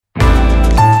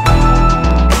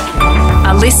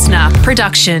listener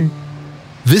production.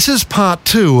 This is part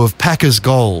 2 of Packer's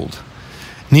Gold.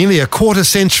 Nearly a quarter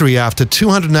century after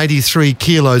 283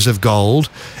 kilos of gold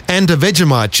and a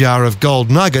Vegemite jar of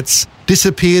gold nuggets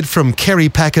disappeared from Kerry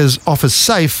Packer's office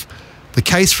safe, the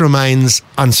case remains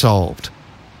unsolved.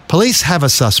 Police have a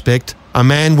suspect, a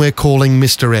man we're calling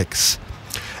Mr. X.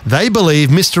 They believe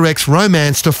Mr. X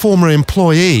romanced a former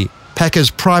employee,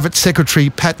 Packer's private secretary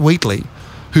Pat Wheatley,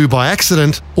 who by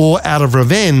accident or out of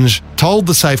revenge told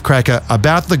the safecracker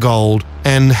about the gold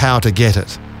and how to get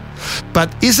it.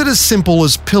 But is it as simple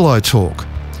as pillow talk?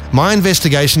 My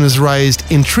investigation has raised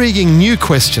intriguing new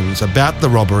questions about the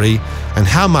robbery and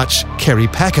how much Kerry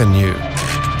Packer knew.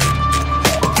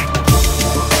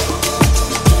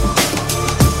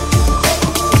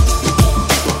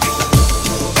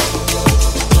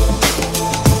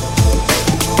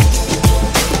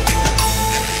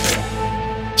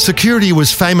 Security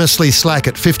was famously slack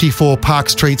at 54 Park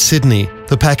Street, Sydney,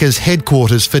 the Packers'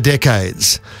 headquarters for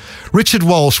decades. Richard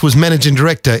Walsh was managing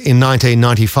director in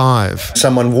 1995.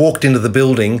 Someone walked into the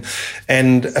building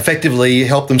and effectively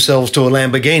helped themselves to a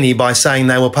Lamborghini by saying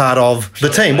they were part of the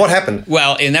team. What happened?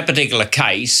 Well, in that particular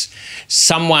case,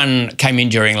 someone came in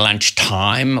during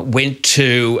lunchtime, went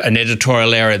to an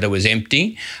editorial area that was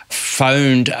empty,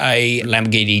 phoned a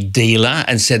Lamborghini dealer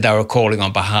and said they were calling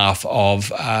on behalf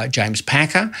of James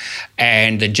Packer,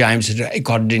 and that James had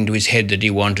got it into his head that he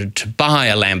wanted to buy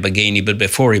a Lamborghini, but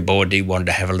before he bought it, he wanted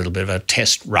to have a little bit of a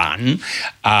test run.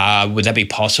 Would that be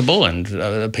possible?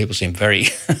 And people seemed very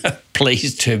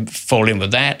pleased to fall in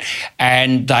with that.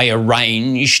 And they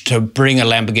arranged to bring a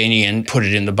Lamborghini and put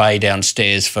it in the bay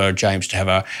downstairs for James to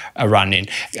have a run in.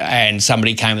 And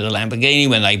somebody came with a Lamborghini.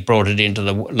 When they brought it into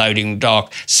the loading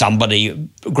dock, somebody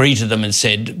greeted them and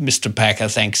said, "Mr. Packer,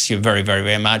 thanks you very, very,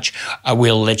 very much. I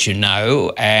will let you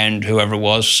know." And whoever it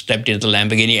was stepped into the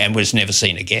Lamborghini and was never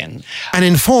seen again. An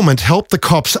informant helped the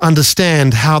cops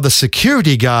understand how the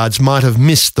security guards might have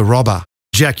missed the robber.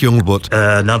 Jack Youngblood.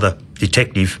 Another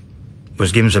detective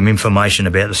was given some information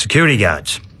about the security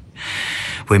guards.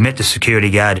 We met the security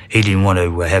guard. He didn't want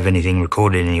to have anything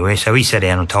recorded anywhere, so he sat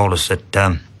down and told us that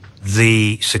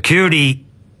the security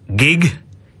gig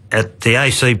at the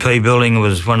ACP building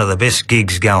was one of the best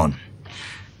gigs going.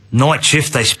 Night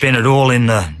shift, they spent it all in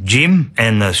the gym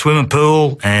and the swimming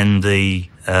pool and the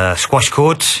squash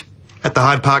courts. At the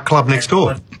Hyde Park Club next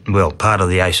door? Well, part of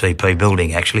the ACP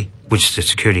building, actually, which the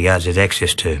security guards had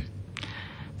access to.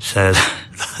 So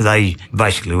they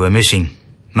basically were missing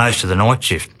most of the night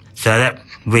shift. So that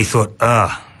we thought,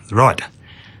 right,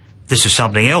 this is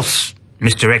something else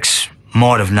Mr. X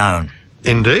might have known.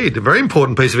 Indeed, a very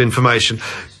important piece of information.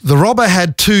 The robber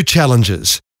had two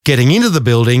challenges: getting into the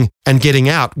building and getting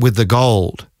out with the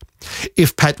gold.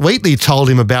 If Pat Wheatley told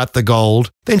him about the gold,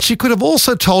 then she could have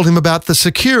also told him about the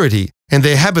security and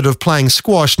their habit of playing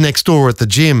squash next door at the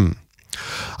gym.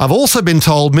 I've also been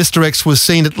told Mr. X was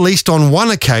seen at least on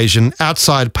one occasion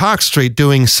outside Park Street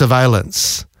doing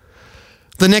surveillance.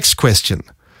 The next question: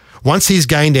 once he's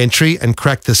gained entry and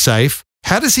cracked the safe,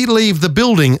 how does he leave the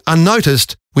building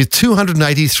unnoticed with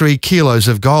 283 kilos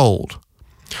of gold?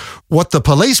 What the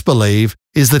police believe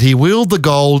is that he wheeled the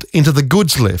gold into the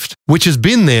goods lift, which has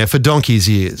been there for donkey's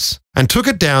years, and took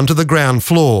it down to the ground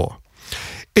floor.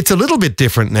 It's a little bit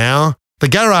different now. The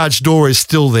garage door is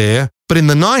still there, but in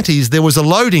the 90s there was a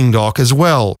loading dock as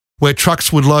well, where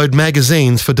trucks would load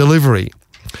magazines for delivery.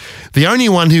 The only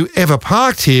one who ever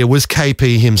parked here was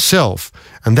KP himself,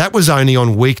 and that was only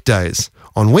on weekdays.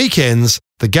 On weekends,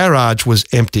 the garage was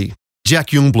empty. Jack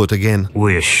Youngblood again.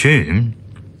 We assumed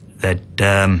that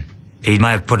he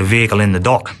may have put a vehicle in the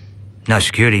dock. No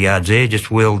security guards there, just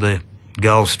wheeled the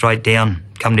gold straight down,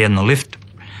 come down the lift.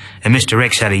 And Mr.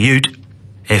 X had a ute.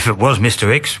 If it was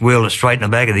Mr. X, wheeled it straight in the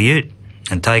back of the ute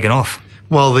and taken off.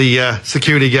 While the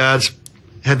security guards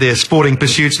had their sporting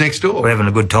pursuits next door. We're having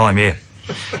a good time, yeah.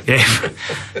 Yeah.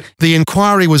 The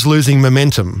inquiry was losing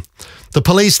momentum. The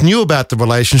police knew about the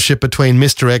relationship between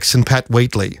Mr. X and Pat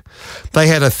Wheatley. They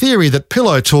had a theory that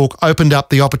pillow talk opened up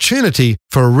the opportunity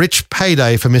for a rich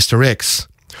payday for Mr. X,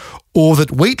 or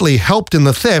that Wheatley helped in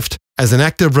the theft as an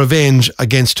act of revenge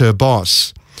against her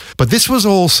boss. But this was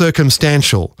all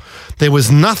circumstantial. There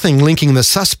was nothing linking the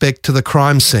suspect to the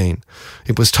crime scene.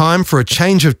 It was time for a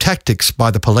change of tactics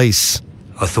by the police.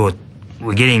 I thought,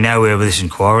 we're getting nowhere with this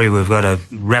inquiry. We've got to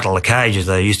rattle the cage, as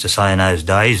they used to say in those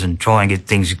days, and try and get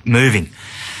things moving.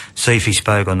 See if he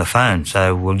spoke on the phone.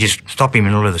 So we'll just stop him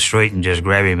in the middle of the street and just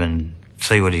grab him and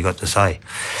see what he's got to say.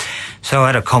 So I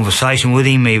had a conversation with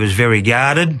him. He was very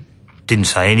guarded, didn't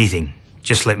say anything,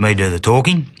 just let me do the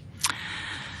talking.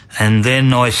 And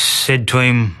then I said to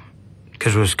him,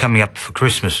 because it was coming up for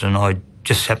Christmas, and I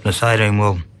just happened to say to him,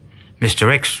 well,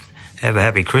 Mr. X, have a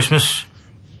happy Christmas.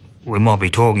 We might be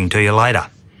talking to you later.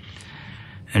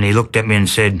 And he looked at me and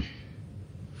said,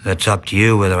 that's up to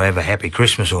you whether I have a happy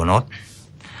Christmas or not.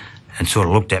 And sort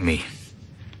of looked at me.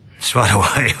 Straight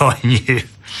away, I knew.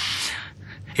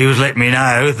 He was letting me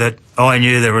know that I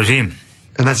knew there was him.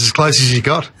 And that's as close as you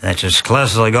got? That's as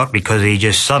close as I got, because he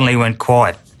just suddenly went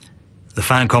quiet. The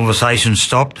phone conversation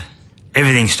stopped.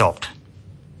 Everything stopped.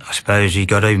 I suppose he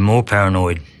got even more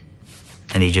paranoid.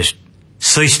 And he just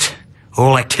ceased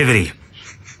all activity.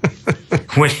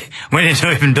 went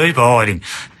into even deeper hiding.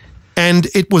 And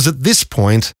it was at this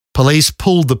point police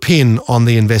pulled the pin on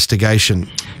the investigation.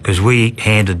 Because we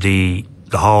handed the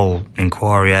whole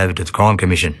inquiry over to the Crime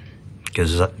Commission.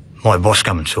 Because my boss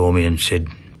came and saw me and said,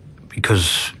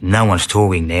 because no one's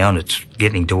talking now and it's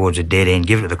getting towards a dead end,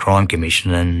 give it to the Crime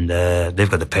Commission, and they've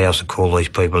got the powers to call these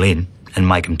people in and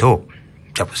make them talk.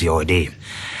 That was the idea.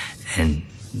 And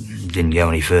didn't go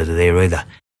any further there either.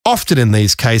 Often in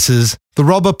these cases, the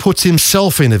robber puts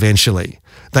himself in eventually.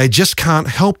 They just can't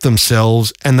help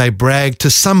themselves and they brag to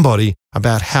somebody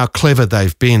about how clever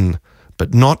they've been.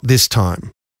 But not this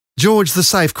time. George the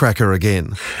safecracker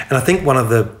again. And I think one of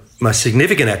the most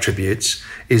significant attributes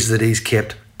is that he's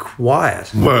kept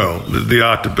quiet. Well, the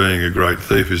art of being a great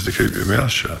thief is to keep your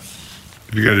mouth shut.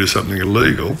 If you're going to do something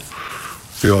illegal,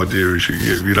 the idea is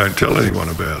you don't tell anyone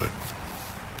about it.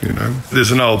 You know,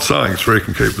 there's an old saying, three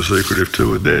can keep a secret if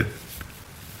two are dead.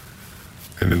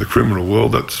 And in the criminal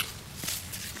world, that's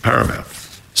paramount.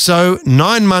 So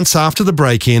 9 months after the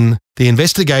break-in, the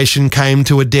investigation came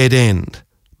to a dead end.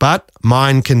 But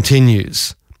mine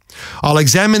continues. I'll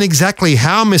examine exactly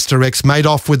how Mr. X made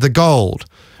off with the gold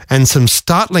and some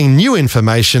startling new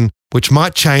information which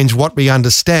might change what we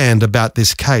understand about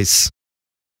this case.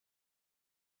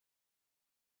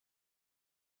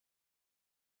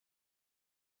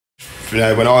 You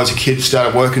know, when I was a kid,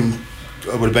 started working,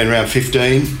 I would have been around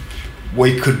 15.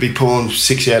 We could be pulling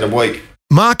 6 out a week.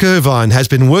 Mark Irvine has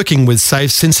been working with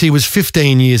safes since he was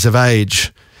 15 years of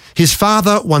age. His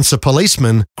father, once a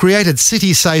policeman, created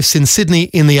city safes in Sydney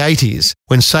in the 80s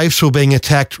when safes were being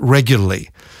attacked regularly.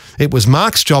 It was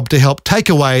Mark's job to help take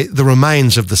away the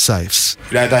remains of the safes.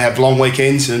 You know, they have long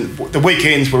weekends, and the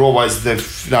weekends were always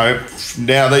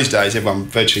now these days everyone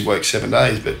virtually works 7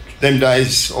 days, but them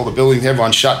days, all the buildings,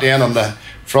 everyone shut down on the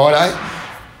Friday,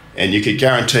 and you could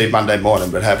guarantee Monday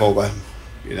morning would have all the,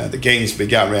 the gangs be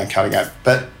going around cutting up.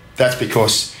 But that's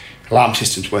because alarm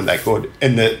systems weren't that good.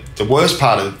 And the worst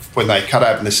part of when they cut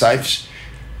open the safes,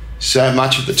 so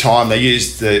much of the time they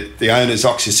used the owner's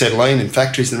oxyacetylene in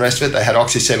factories and the rest of it. They had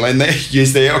oxyacetylene there,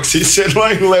 used their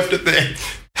oxyacetylene and left it there.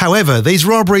 However, these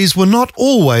robberies were not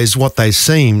always what they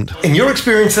seemed. In your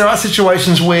experience, there are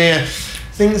situations where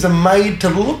things are made to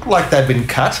look like they've been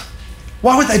cut.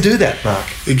 Why would they do that, Mark?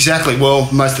 Exactly.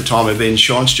 Well, most of the time it'd be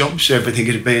insurance jobs. Everything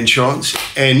would be insurance.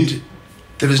 And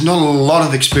there was not a lot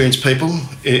of experienced people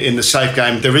in the safe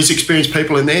game. There is experienced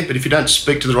people in there, but if you don't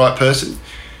speak to the right person,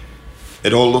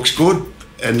 it all looks good,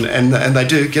 and they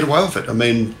do get away with it. I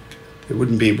mean, there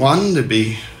wouldn't be one, there'd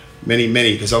be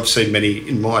many, because I've seen many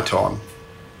in my time.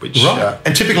 Right.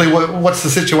 And typically, what's the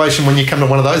situation when you come to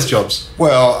one of those jobs?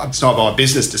 Well, it's not my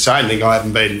business to say anything. I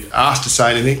haven't been asked to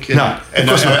say anything. No, of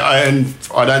course not. And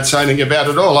I don't say anything about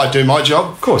it at all. I do my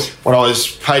job. Of course. What I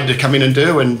was paid to come in and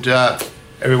do, and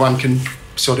everyone can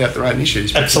sort out their own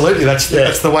issues. Absolutely, that's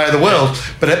the way of the world.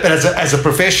 Yeah. But as a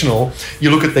professional, you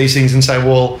look at these things and say,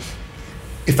 well,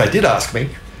 if they did ask me,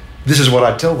 this is what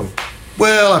I'd tell them.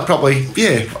 Well, I probably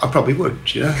would,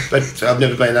 but I've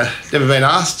never been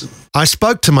asked. I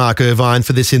spoke to Mark Irvine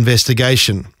for this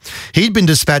investigation. He'd been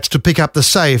dispatched to pick up the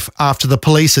safe after the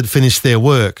police had finished their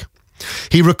work.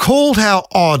 He recalled how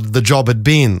odd the job had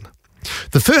been.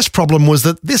 The first problem was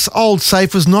that this old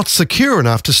safe was not secure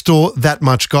enough to store that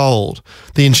much gold.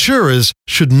 The insurers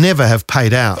should never have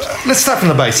paid out. Let's start from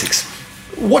the basics.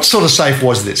 What sort of safe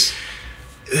was this?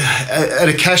 At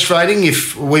a cash rating,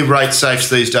 if we rate safes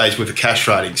these days with a cash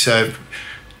rating, so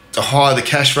the higher the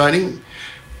cash rating,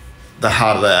 the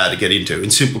harder they are to get into.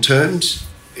 In simple terms,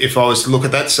 if I was to look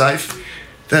at that safe,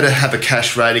 that'd have a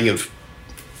cash rating of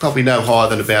probably no higher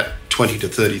than about 20 to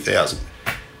 30,000.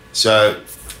 So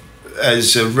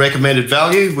as a recommended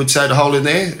value, would say to hold in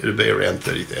there, it'd be around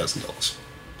 $30,000.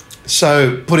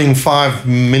 So putting 5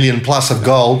 million plus of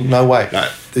gold, no way. No,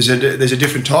 there's a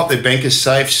different type. They're banker's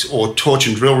safes or torch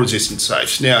and drill resistant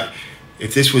safes. Now,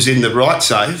 if this was in the right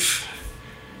safe,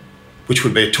 which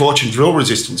would be a torch and drill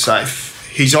resistant safe,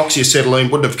 his oxyacetylene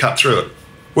wouldn't have cut through it.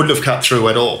 Wouldn't have cut through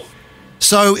at all.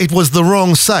 So it was the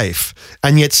wrong safe,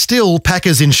 and yet still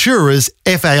Packer's insurers,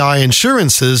 FAI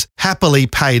Insurances, happily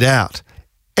paid out.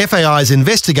 FAI's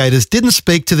investigators didn't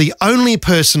speak to the only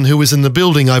person who was in the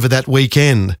building over that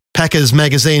weekend, Packer's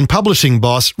magazine publishing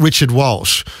boss, Richard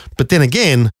Walsh. But then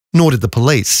again, nor did the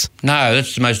police. No,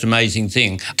 that's the most amazing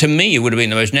thing. To me, it would have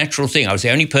been the most natural thing. I was the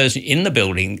only person in the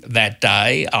building that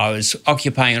day. I was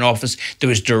occupying an office that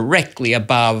was directly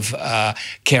above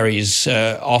Kerry's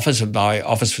office. My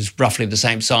office was roughly the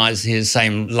same size, his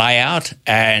same layout.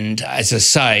 And as I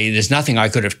say, there's nothing I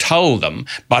could have told them,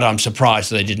 but I'm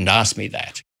surprised that they didn't ask me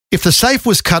that. If the safe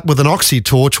was cut with an oxy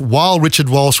torch while Richard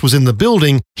Walsh was in the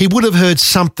building, he would have heard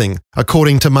something,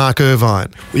 according to Mark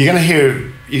Irvine. Well, you're going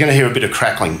to hear a bit of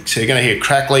crackling. So you're going to hear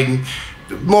crackling,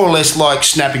 more or less like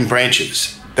snapping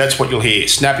branches. That's what you'll hear.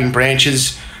 Snapping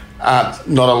branches, not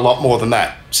a lot more than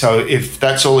that. So if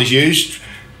that's all is used.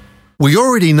 We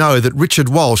already know that Richard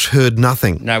Walsh heard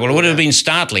nothing. No, well, it would have been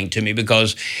startling to me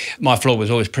because my floor was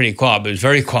always pretty quiet, but it was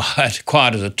very quiet,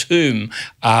 quiet as a tomb.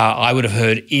 I would have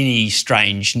heard any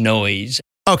strange noise.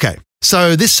 Okay,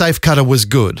 so this safe cutter was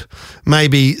good.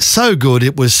 Maybe so good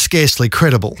it was scarcely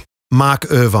credible.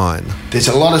 Mark Irvine. There's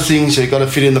a lot of things that have got to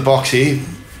fit in the box here,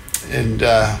 and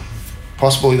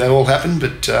possibly they all happen,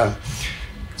 but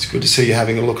it's good to see you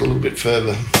having a look a little bit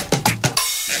further.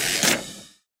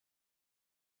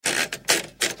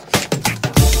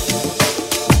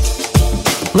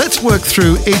 Let's work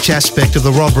through each aspect of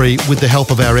the robbery with the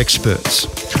help of our experts.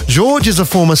 George is a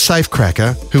former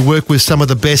safecracker who worked with some of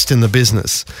the best in the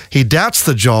business. He doubts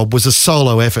the job was a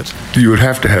solo effort. You would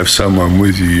have to have someone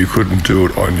with you. You couldn't do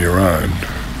it on your own.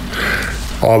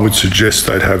 I would suggest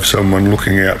they'd have someone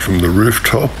looking out from the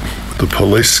rooftop, the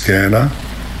police scanner,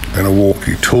 and a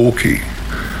walkie-talkie.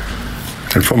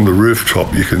 And from the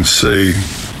rooftop you can see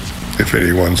if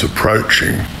anyone's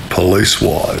approaching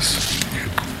police-wise.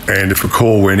 And if a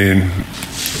call went in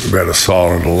about a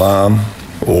silent alarm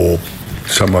or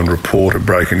someone report a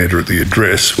break and enter at the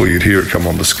address, well, you'd hear it come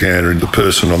on the scanner and the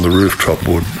person on the rooftop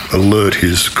would alert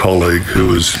his colleague who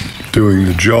was doing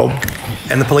the job.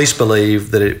 And the police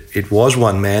believe that it was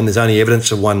one man. There's only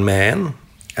evidence of one man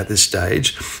at this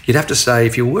stage. You'd have to say,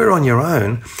 if you were on your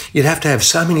own, you'd have to have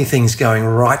so many things going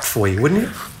right for you, wouldn't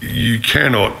you? You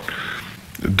cannot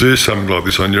do something like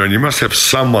this on your own. You must have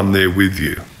someone there with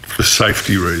you for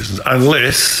safety reasons,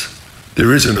 unless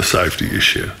there isn't a safety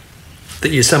issue.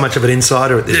 That you're so much of an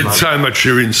insider at this moment. So much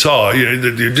you're inside. You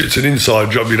know, it's an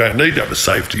inside job. You don't need to have a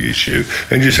safety issue,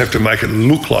 and you just have to make it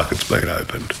look like it's been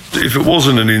opened. If it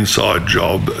wasn't an inside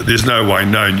job, there's no way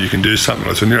known you can do something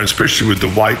like this on your own, especially with the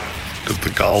weight of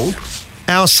the gold.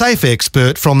 Our safe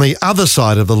expert from the other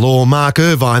side of the law, Mark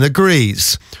Irvine,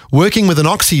 agrees. Working with an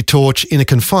oxy torch in a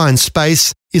confined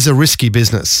space is a risky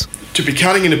business. To be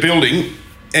cutting in a building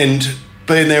and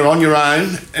being there on your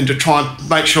own and to try and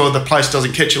make sure the place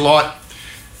doesn't catch a light,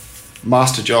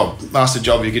 master job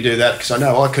you could do that, because I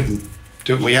know I couldn't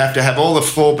do it. We have to have all the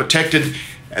floor protected,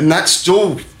 and that's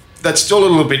still a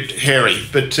little bit hairy,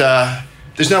 but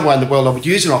there's no way in the world I would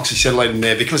use an oxyacetylene in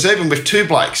there, because even with two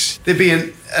blokes, there'd be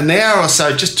an hour or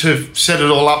so just to set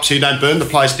it all up so you don't burn the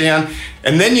place down,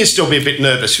 and then you'd still be a bit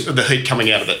nervous with the heat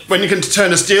coming out of it. When you can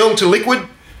turn a steel to liquid,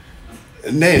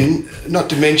 and then,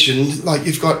 not to mention, like,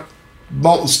 you've got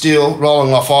molten steel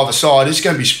rolling off either side, it's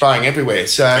going to be spraying everywhere.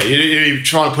 So you're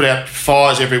trying to put out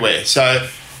fires everywhere. So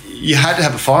you had to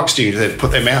have a fire extinguisher to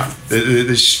put them out.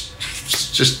 There's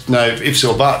just no ifs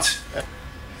or buts.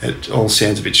 It all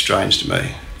sounds a bit strange to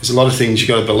me. There's a lot of things you've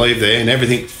got to believe there, and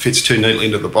everything fits too neatly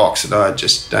into the box that I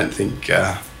just don't think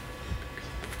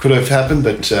could have happened,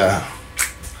 but...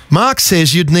 Mark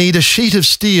says you'd need a sheet of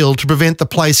steel to prevent the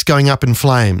place going up in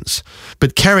flames.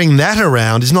 But carrying that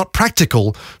around is not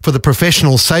practical for the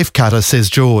professional safe cutter, says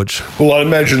George. Well, I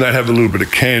imagine they'd have a little bit of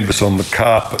canvas on the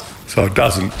carpet so it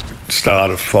doesn't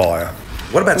start a fire.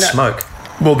 What about smoke?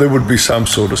 Well, there would be some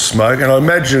sort of smoke, and I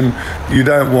imagine you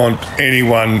don't want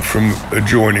anyone from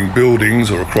adjoining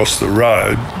buildings or across the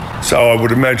road, so I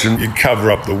would imagine you'd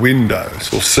cover up the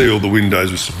windows or seal the windows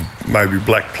with some maybe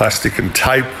black plastic and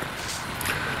tape.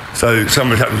 So if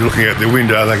someone happens to be looking out their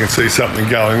window, they can see something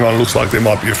going on. It looks like there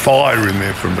might be a fire in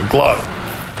there from the glow.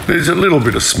 There's a little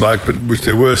bit of smoke, but if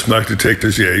there were smoke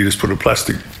detectors, yeah, you just put a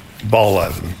plastic bowl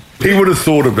over them. He would have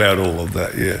thought about all of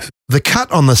that, yes. The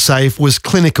cut on the safe was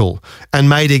clinical and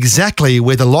made exactly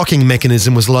where the locking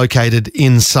mechanism was located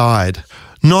inside.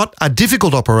 Not a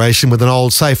difficult operation with an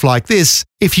old safe like this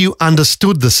if you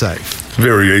understood the safe.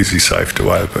 Very easy safe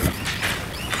to open.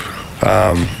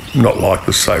 Not like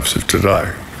the safes of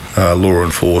today. Law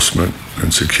enforcement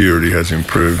and security has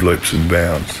improved leaps and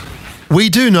bounds. We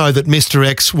do know that Mr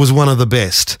X was one of the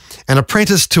best, an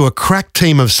apprentice to a crack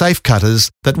team of safe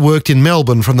cutters that worked in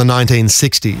Melbourne from the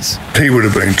 1960s. He would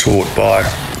have been taught by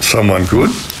someone good,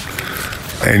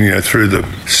 And, through the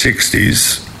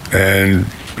 60s and,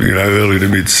 early to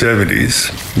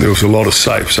mid-70s, there was a lot of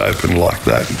safes open like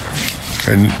that.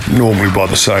 And normally by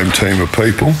the same team of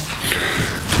people,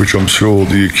 which I'm sure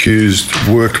the accused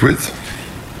worked with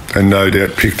and no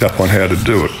doubt picked up on how to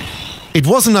do it. It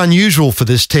wasn't unusual for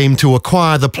this team to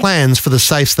acquire the plans for the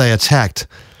safes they attacked.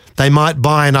 They might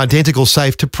buy an identical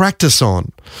safe to practice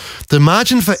on. The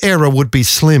margin for error would be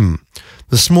slim.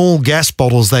 The small gas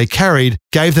bottles they carried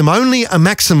gave them only a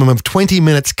maximum of 20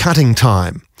 minutes cutting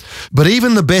time. But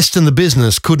even the best in the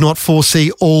business could not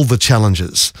foresee all the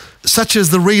challenges, such as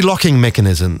the relocking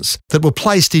mechanisms that were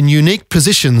placed in unique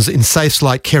positions in safes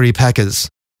like Kerry Packer's.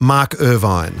 Mark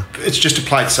Irvine. It's just a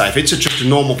plate safe. It's just a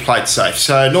normal plate safe.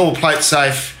 So a normal plate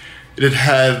safe, it'd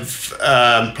have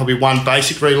probably one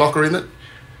basic relocker in it.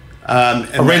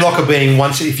 A relocker being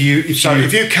once if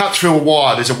you cut through a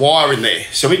wire, there's a wire in there.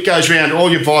 So it goes around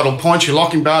all your vital points, your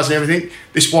locking bars and everything.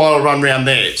 This wire will run around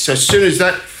there. So as soon as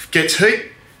that gets heat,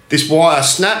 this wire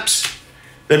snaps,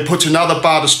 then puts another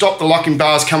bar to stop the locking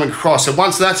bars coming across. So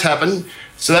once that's happened,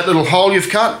 so that little hole you've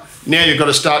cut, now you've got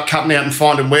to start cutting out and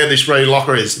finding where this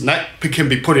relocker is. And that can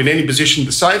be put in any position of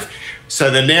the safe.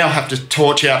 So they now have to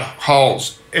torch out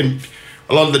holes. And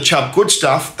a lot of the Chubb Good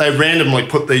stuff, they randomly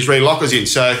put these relockers in.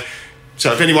 So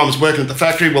if anyone was working at the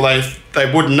factory, well,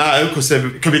 they wouldn't know because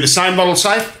it could be the same model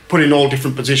safe, put in all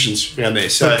different positions around there.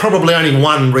 So but probably only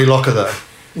one relocker though,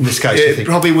 in this case. It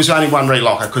probably was only one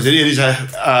relocker because it is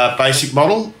a basic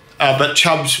model. But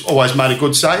Chubb's always made a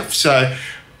good safe. So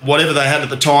whatever they had at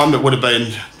the time, it would have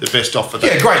been the best offer.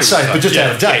 Yeah, great safe, but just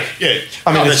out of date. Yeah.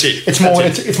 I mean, that's it. It's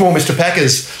more Mr.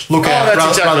 Packer's lookout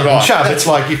rather than Chubb. It's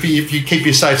like if you keep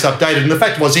your safes updated. And the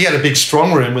fact was he had a big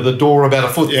strong room with a door about a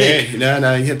foot thick. Yeah,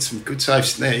 no, he had some good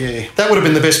safes in there, yeah. That would have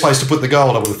been the best place to put the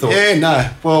gold, I would have thought. Yeah, no.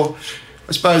 Well,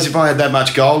 I suppose if I had that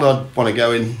much gold, I'd want to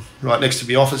go in right next to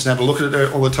the office and have a look at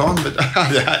it all the time, but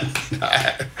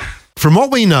no. From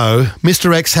what we know,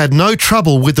 Mr. X had no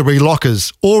trouble with the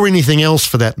relockers or anything else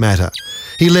for that matter.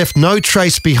 He left no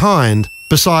trace behind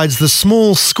besides the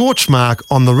small scorch mark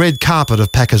on the red carpet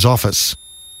of Packer's office.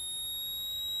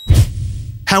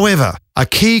 However, a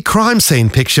key crime scene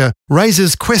picture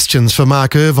raises questions for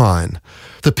Mark Irvine.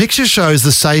 The picture shows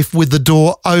the safe with the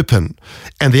door open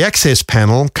and the access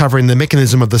panel covering the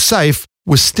mechanism of the safe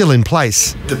was still in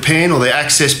place. The pan or the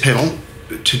access panel,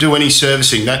 to do any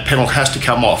servicing, that panel has to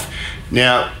come off.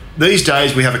 Now, these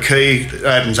days we have a key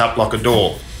that opens up like a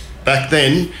door. Back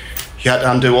then, you had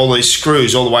to undo all these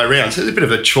screws all the way around. So it's a bit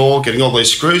of a chore getting all these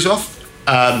screws off.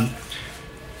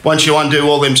 Once you undo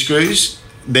all them screws,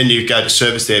 then you go to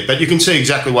service there. But you can see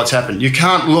exactly what's happened. You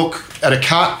can't look at a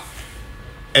cut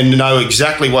and know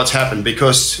exactly what's happened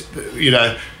because,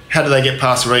 how do they get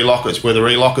past the relockers? Were the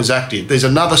relockers active? There's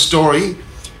another story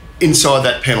inside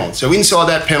that panel. So inside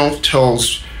that panel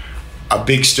tells a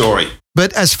big story.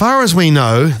 But as far as we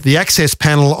know, the access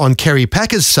panel on Kerry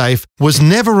Packer's safe was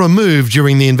never removed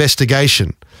during the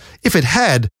investigation. If it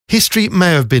had, history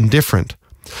may have been different.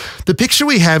 The picture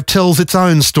we have tells its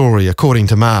own story, according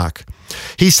to Mark.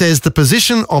 He says the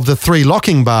position of the 3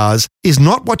 locking bars is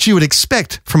not what you would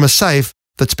expect from a safe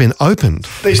that's been opened.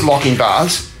 These locking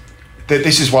bars,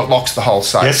 this is what locks the whole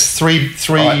safe. Yes,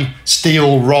 three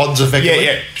steel rods effectively.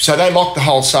 Yeah. So they lock the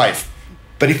whole safe.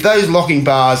 But if those locking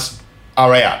bars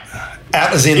are out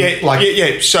as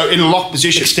in so in a locked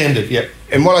position. Extended, yeah.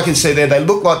 And what I can see there, they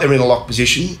look like they're in a locked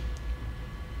position.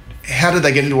 How did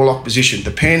they get into a locked position?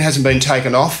 The pan hasn't been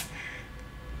taken off.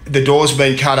 The doors have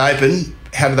been cut open.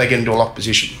 How do they get into a locked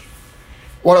position?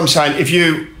 What I'm saying, if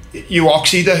you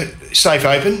oxy the safe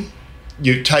open,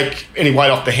 you take any weight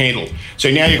off the handle. So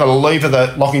now you've got to lever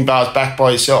the locking bars back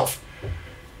by yourself.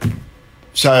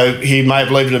 So he may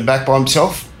have levered them back by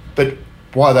himself, but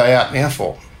why are they out now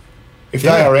for? If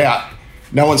they are out,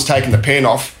 no one's taken the pan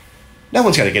off, no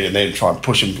one's going to get in there and try and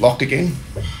push them locked again.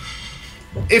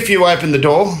 If you open the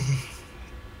door,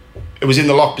 it was in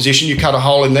the locked position, you cut a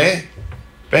hole in there,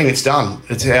 bang, it's done.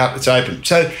 It's out, it's open.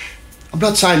 So I'm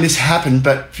not saying this happened,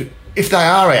 but if they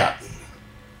are out,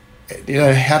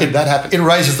 how did that happen? It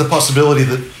raises the possibility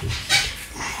that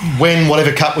when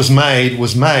whatever cut was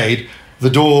made, the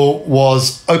door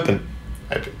was open.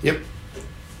 Yep.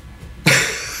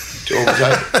 Door was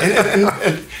open.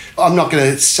 And I'm not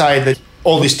going to say that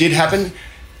all this did happen,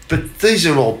 but these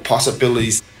are all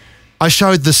possibilities. I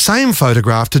showed the same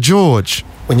photograph to George.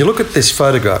 When you look at this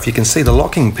photograph, you can see the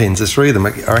locking pins, the 3 of them,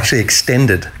 are actually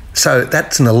extended. So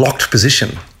that's in a locked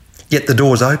position, yet the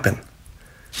door's open.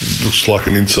 It looks like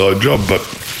an inside job, but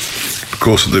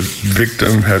because the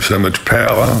victim have so much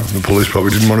power, the police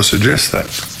probably didn't want to suggest that.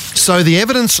 So the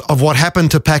evidence of what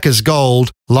happened to Packer's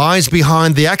gold lies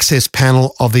behind the access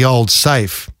panel of the old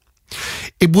safe.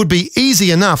 It would be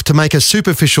easy enough to make a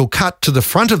superficial cut to the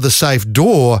front of the safe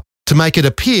door to make it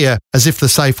appear as if the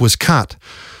safe was cut.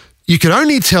 You could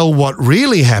only tell what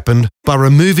really happened by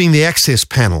removing the access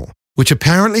panel, which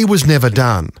apparently was never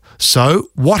done. So,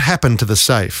 what happened to the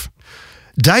safe?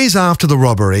 Days after the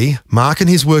robbery, Mark and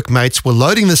his workmates were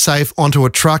loading the safe onto a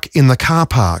truck in the car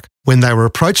park when they were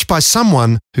approached by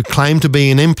someone who claimed to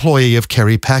be an employee of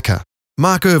Kerry Packer.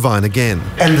 Mark Irvine again.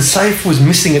 And the safe was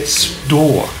missing its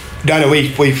door. No,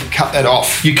 we've cut that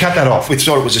off. You cut that off? We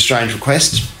thought it was a strange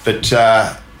request, but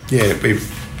we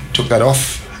took that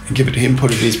off and give it to him,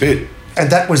 put it in his boot.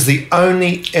 And that was the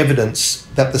only evidence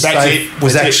that the safe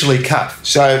was actually cut?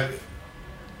 So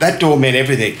that door meant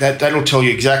everything. That'll tell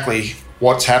you exactly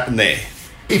what's happened there.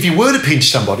 If you were to pinch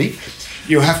somebody,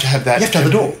 you have to have that. You have to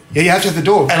have the door. Yeah, you have to have the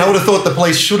door. And I would have thought the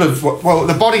police should have. Well,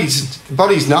 the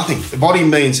body's nothing. The body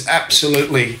means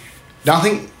absolutely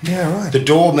nothing. Yeah, right. The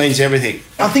door means everything.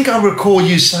 I think I recall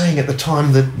you saying at the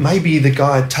time that maybe the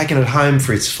guy had taken it home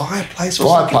for his fireplace or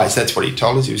something. Fireplace, that's what he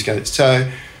told us he was going to.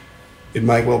 So it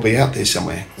may well be out there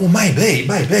somewhere. Well, maybe.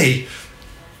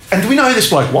 And do we know who this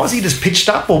bloke was? He just pitched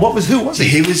up, or who was he?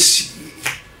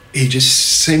 He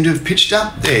just seemed to have pitched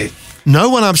up there. No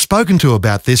one I've spoken to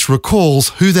about this recalls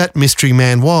who that mystery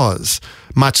man was,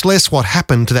 much less what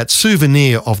happened to that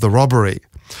souvenir of the robbery.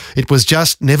 It was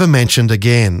just never mentioned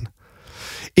again.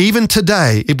 Even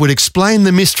today, it would explain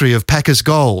the mystery of Packer's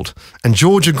gold, and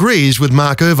George agrees with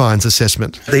Mark Irvine's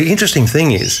assessment. The interesting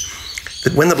thing is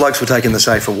that when the blokes were taking the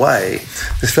safe away,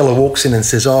 this fellow walks in and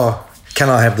says, "Oh, can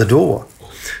I have the door?"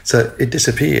 So it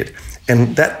disappeared.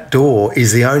 And that door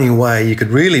is the only way you could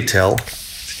really tell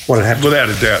what had happened. Without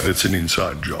a doubt, it's an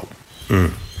inside job.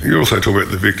 You also talk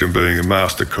about the victim being a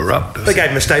master corrupter. They gave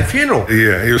him a state funeral.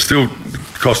 Yeah, he was still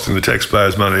costing the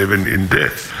taxpayers money even in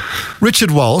death.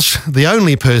 Richard Walsh, the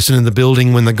only person in the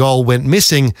building when the gold went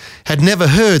missing, had never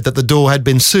heard that the door had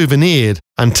been souvenired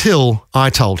until I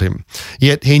told him.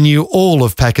 Yet he knew all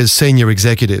of Packer's senior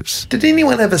executives. Did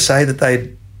anyone ever say that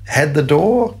they'd had the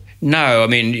door? No, I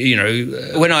mean,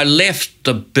 when I left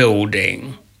the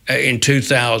building in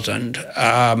 2000,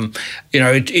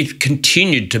 it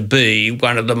continued to be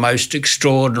one of the most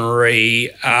extraordinary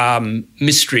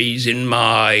mysteries in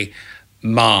my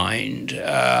mind.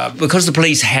 Because the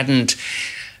police hadn't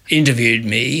interviewed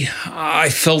me, I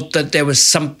felt that there was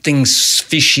something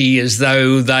fishy, as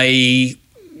though they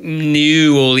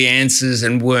knew all the answers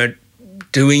and weren't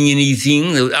doing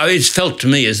anything. It felt to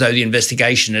me as though the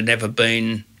investigation had never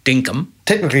been dinkum.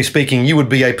 Technically speaking, you would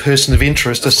be a person of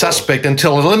interest, a suspect,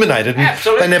 until eliminated, and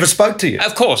Absolutely. They never spoke to you.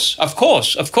 Of course,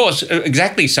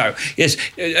 exactly so. Yes,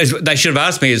 they should have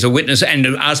asked me as a witness and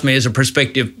asked me as a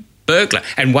prospective burglar,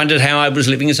 and wondered how I was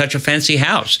living in such a fancy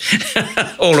house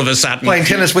all of a sudden. Playing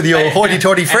tennis with your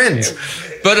hoity-toity friends.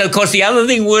 But, of course, the other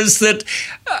thing was that,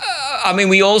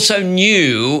 we also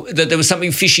knew that there was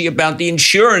something fishy about the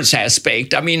insurance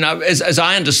aspect. As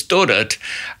I understood it,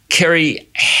 Kerry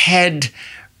had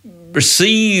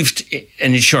received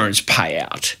an insurance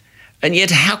payout. And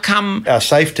yet how come... Our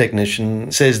safe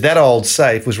technician says that old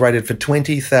safe was rated for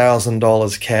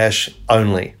 $20,000 cash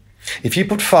only. If you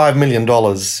put $5 million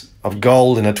of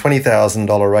gold in a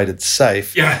 $20,000 rated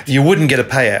safe, you wouldn't get a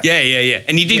payout. Yeah.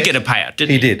 And he did get a payout,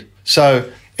 didn't he? He did.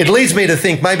 So it leads me to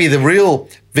think maybe the real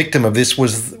victim of this were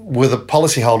the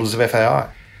policyholders of FAI.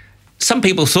 Some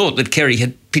people thought that Kerry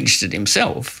had pinched it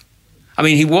himself.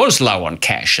 He was low on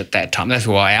cash at that time. That's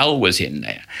why Al was in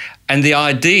there. And the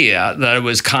idea that it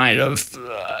was kind of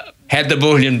had the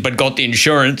bullion but got the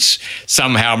insurance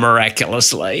somehow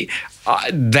miraculously,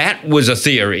 that was a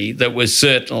theory that was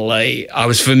certainly I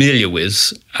was familiar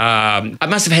with. I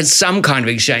must have had some kind of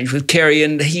exchange with Kerry,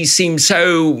 and he seemed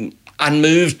so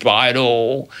unmoved by it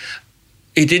all.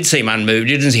 He did seem unmoved.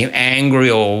 He didn't seem angry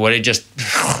or what. It just,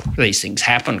 these things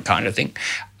happen kind of thing.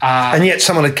 And yet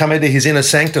someone had come into his inner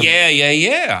sanctum.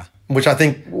 Yeah. Which I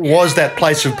think was that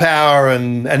place of power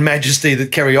and majesty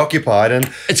that Kerry occupied. And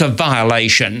it's a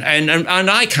violation. And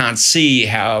I can't see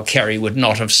how Kerry would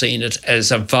not have seen it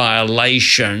as a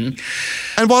violation.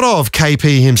 And what of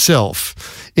KP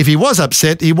himself? If he was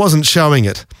upset, he wasn't showing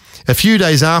it. A few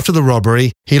days after the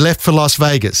robbery, he left for Las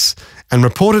Vegas and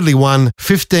reportedly won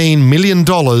 $15 million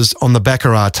on the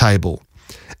baccarat table.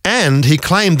 And he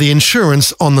claimed the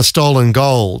insurance on the stolen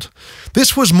gold.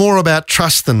 This was more about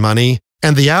trust than money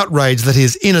and the outrage that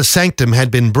his inner sanctum had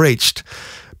been breached.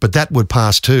 But that would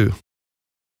pass too.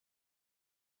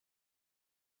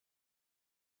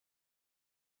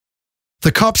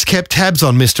 The cops kept tabs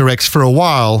on Mr. X for a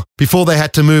while before they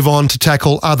had to move on to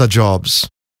tackle other jobs.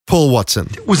 Paul Watson.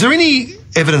 Was there any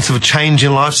evidence of a change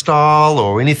in lifestyle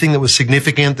or anything that was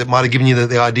significant that might have given you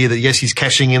the idea that, yes, he's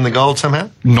cashing in the gold somehow?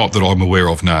 Not that I'm aware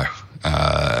of, no.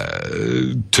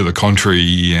 To the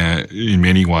contrary, in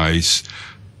many ways,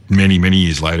 many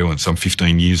years later, and some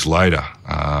 15 years later,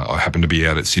 I happened to be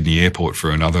out at Sydney Airport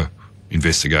for another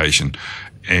investigation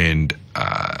and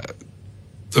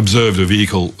observed a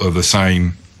vehicle of the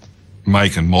same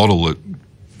make and model that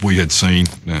we had seen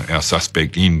our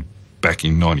suspect in back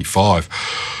in 95.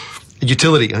 A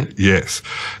utility, eh? Yes.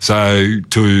 So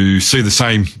to see the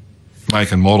same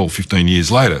make and model 15 years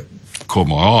later caught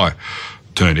my eye.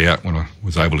 Turned out, when I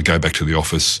was able to go back to the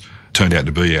office, turned out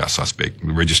to be our suspect.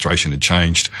 The registration had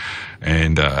changed,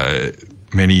 and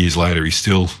many years later,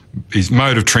 his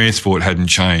mode of transport hadn't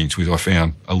changed, which I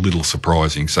found a little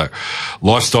surprising. So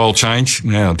lifestyle change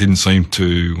now didn't seem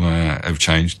to have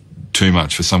changed too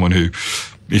much for someone who,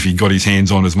 if he got his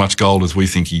hands on as much gold as we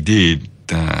think he did,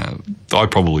 I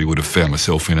probably would have found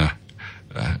myself in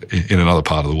another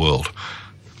part of the world.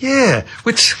 Yeah,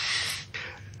 which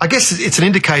I guess it's an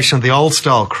indication of the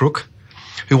old-style crook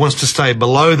who wants to stay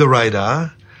below the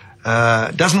radar,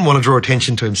 doesn't want to draw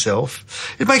attention to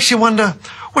himself. It makes you wonder,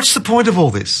 what's the point of all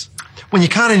this? When you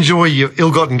can't enjoy your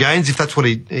ill-gotten gains, if that's what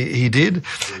he did,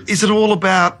 is it all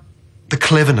about the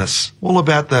cleverness, all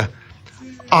about the,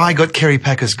 I got Kerry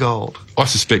Packer's gold? I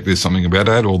suspect there's something about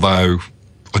that, although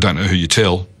I don't know who you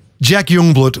tell. Jack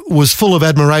Jungblut was full of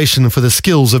admiration for the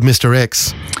skills of Mr.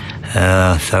 X.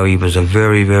 So he was a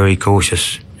very, very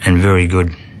cautious and very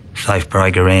good safe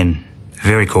breaker and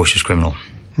very cautious criminal.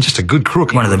 Just a good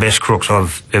crook. One of the best crooks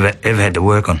I've ever had to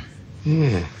work on.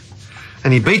 Yeah.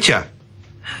 And he beat you?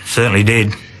 Certainly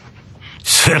did.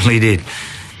 Certainly did.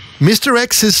 Mr.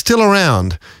 X is still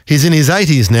around. He's in his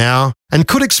 80s now and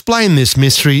could explain this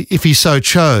mystery if he so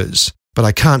chose, but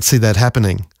I can't see that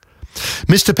happening.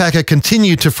 Mr. Packer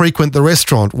continued to frequent the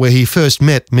restaurant where he first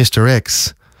met Mr.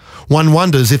 X. One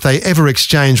wonders if they ever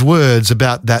exchanged words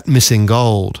about that missing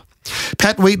gold.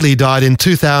 Pat Wheatley died in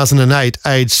 2008,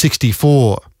 aged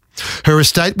 64. Her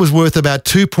estate was worth about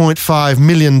 $2.5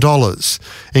 million,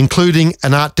 including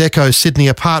an Art Deco Sydney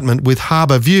apartment with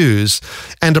harbour views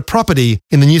and a property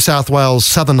in the New South Wales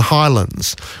Southern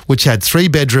Highlands, which had 3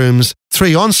 bedrooms,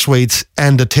 3 en-suites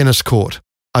and a tennis court.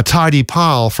 A tidy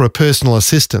pile for a personal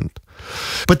assistant.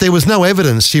 But there was no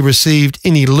evidence she received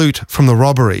any loot from the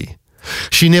robbery.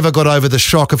 She never got over the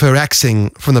shock of her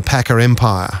axing from the Packer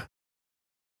empire.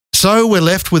 So we're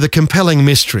left with a compelling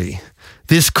mystery.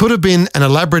 This could have been an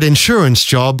elaborate insurance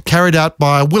job carried out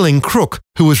by a willing crook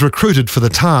who was recruited for the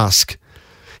task.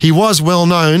 He was well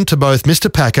known to both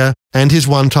Mr. Packer and his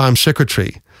one-time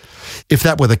secretary. If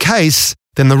that were the case,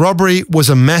 then the robbery was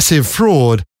a massive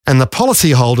fraud and the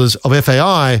policyholders of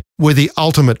FAI were the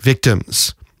ultimate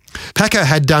victims. Packer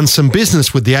had done some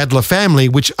business with the Adler family,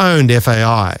 which owned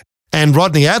FAI, and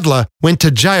Rodney Adler went to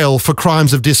jail for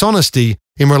crimes of dishonesty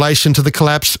in relation to the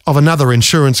collapse of another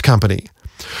insurance company.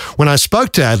 When I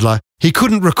spoke to Adler, he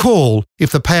couldn't recall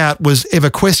if the payout was ever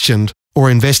questioned or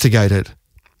investigated.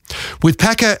 With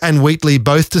Packer and Wheatley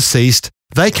both deceased,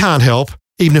 they can't help,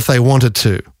 even if they wanted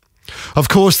to. Of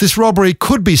course, this robbery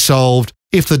could be solved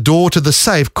if the door to the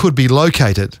safe could be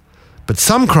located. But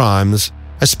some crimes,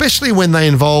 especially when they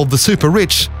involve the super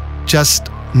rich, just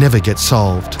never get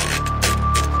solved.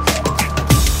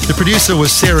 The producer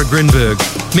was Sarah Grinberg.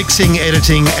 Mixing,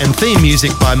 editing and theme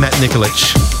music by Matt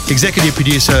Nikolic. Executive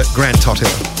producer Grant Tothill.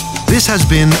 This has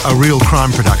been a Real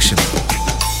Crime production.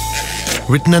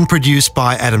 Written and produced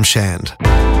by Adam Shand.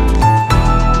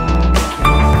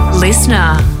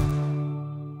 Listener.